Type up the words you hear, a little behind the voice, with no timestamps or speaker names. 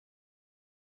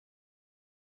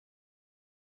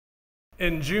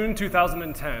In June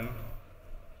 2010,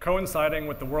 coinciding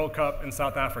with the World Cup in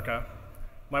South Africa,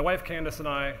 my wife Candace and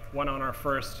I went on our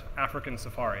first African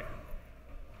safari.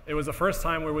 It was the first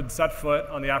time we would set foot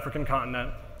on the African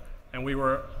continent, and we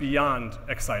were beyond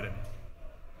excited.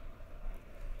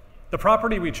 The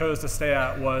property we chose to stay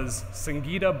at was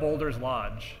Singida Boulders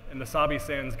Lodge in the Sabi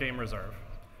Sands Game Reserve.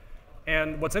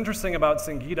 And what's interesting about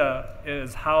Singida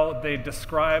is how they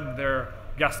describe their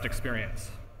guest experience.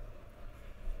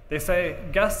 They say,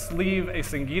 guests leave a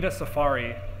Singida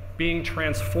safari being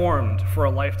transformed for a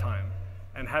lifetime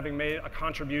and having made a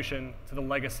contribution to the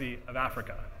legacy of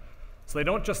Africa. So they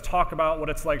don't just talk about what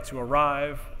it's like to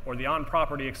arrive or the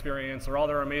on-property experience or all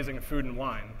their amazing food and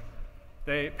wine.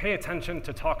 They pay attention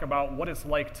to talk about what it's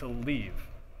like to leave,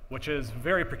 which is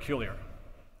very peculiar.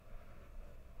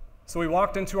 So we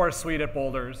walked into our suite at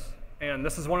Boulders, and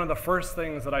this is one of the first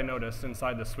things that I noticed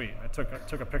inside the suite. I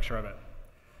took a picture of it.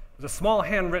 There's a small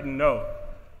handwritten note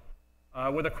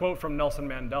with a quote from Nelson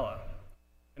Mandela.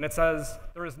 And it says,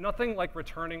 "There is nothing like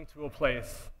returning to a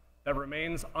place that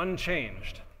remains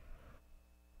unchanged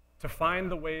to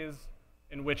find the ways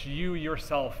in which you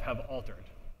yourself have altered."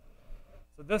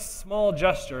 So this small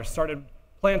gesture started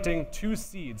planting two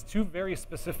seeds, two very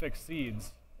specific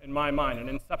seeds in my mind, an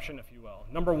inception, if you will.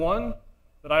 Number one,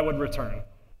 that I would return.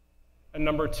 And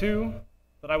number two,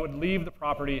 that I would leave the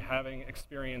property having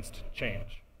experienced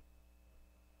change.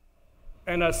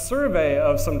 And a survey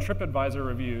of some TripAdvisor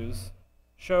reviews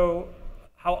show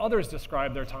how others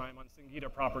describe their time on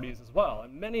Singida properties as well.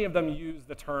 And many of them use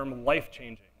the term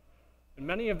life-changing. And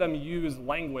many of them use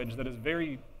language that is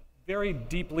very, very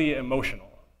deeply emotional.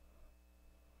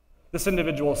 This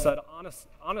individual said,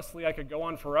 honestly, I could go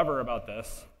on forever about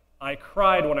this. I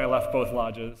cried when I left both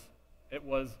lodges. It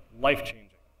was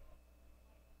life-changing.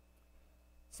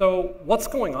 So what's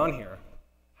going on here?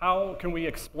 How can we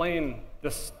explain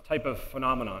this type of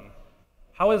phenomenon?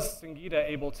 How is Singida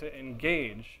able to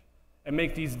engage and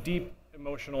make these deep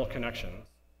emotional connections?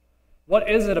 What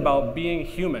is it about being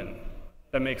human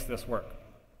that makes this work?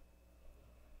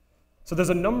 So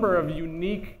there's a number of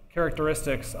unique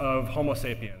characteristics of Homo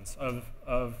sapiens,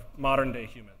 of modern-day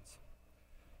humans.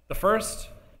 The first,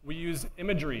 we use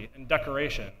imagery and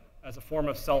decoration as a form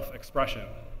of self-expression.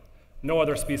 No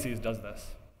other species does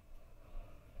this.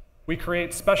 We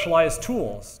create specialized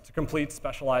tools to complete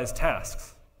specialized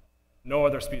tasks. No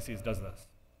other species does this.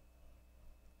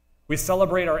 We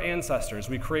celebrate our ancestors.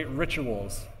 We create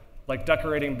rituals like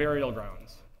decorating burial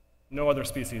grounds. No other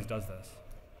species does this.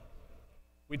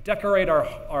 We decorate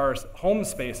our home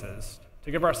spaces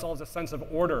to give ourselves a sense of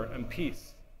order and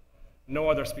peace. No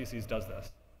other species does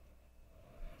this.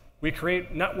 We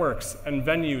create networks and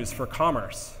venues for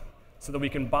commerce so that we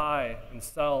can buy and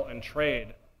sell and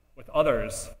trade with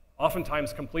others,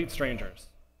 oftentimes complete strangers.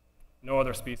 No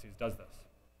other species does this.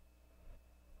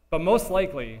 But most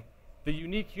likely, the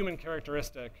unique human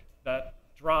characteristic that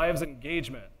drives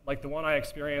engagement, like the one I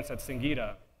experienced at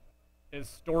Singida, is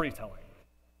storytelling.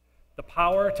 The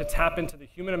power to tap into the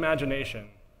human imagination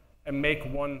and make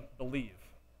one believe.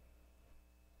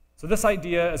 So this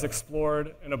idea is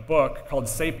explored in a book called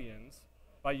Sapiens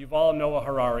by Yuval Noah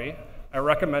Harari. I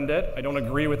recommend it. I don't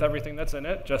agree with everything that's in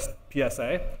it, just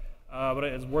PSA. But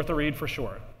it is worth a read for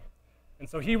sure. And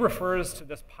so he refers to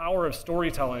this power of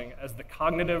storytelling as the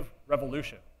cognitive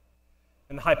revolution.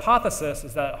 And the hypothesis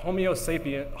is that Homo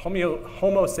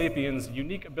sapiens'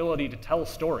 unique ability to tell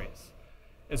stories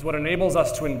is what enables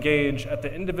us to engage at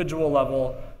the individual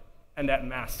level and at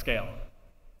mass scale.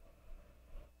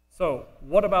 So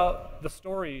what about the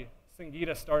story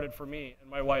Singida started for me and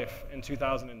my wife in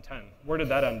 2010? Where did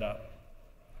that end up?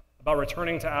 About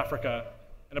returning to Africa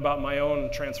and about my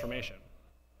own transformation.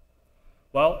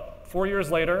 Well, 4 years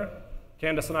later,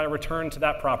 Candace and I returned to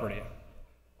that property,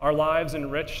 our lives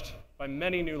enriched by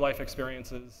many new life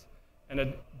experiences and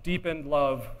a deepened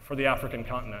love for the African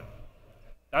continent.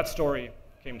 That story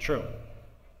came true.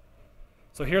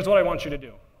 So here's what I want you to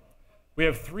do. We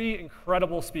have 3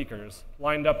 incredible speakers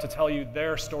lined up to tell you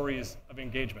their stories of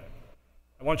engagement.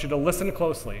 I want you to listen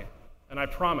closely, and I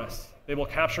promise they will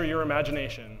capture your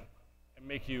imagination and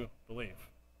make you believe.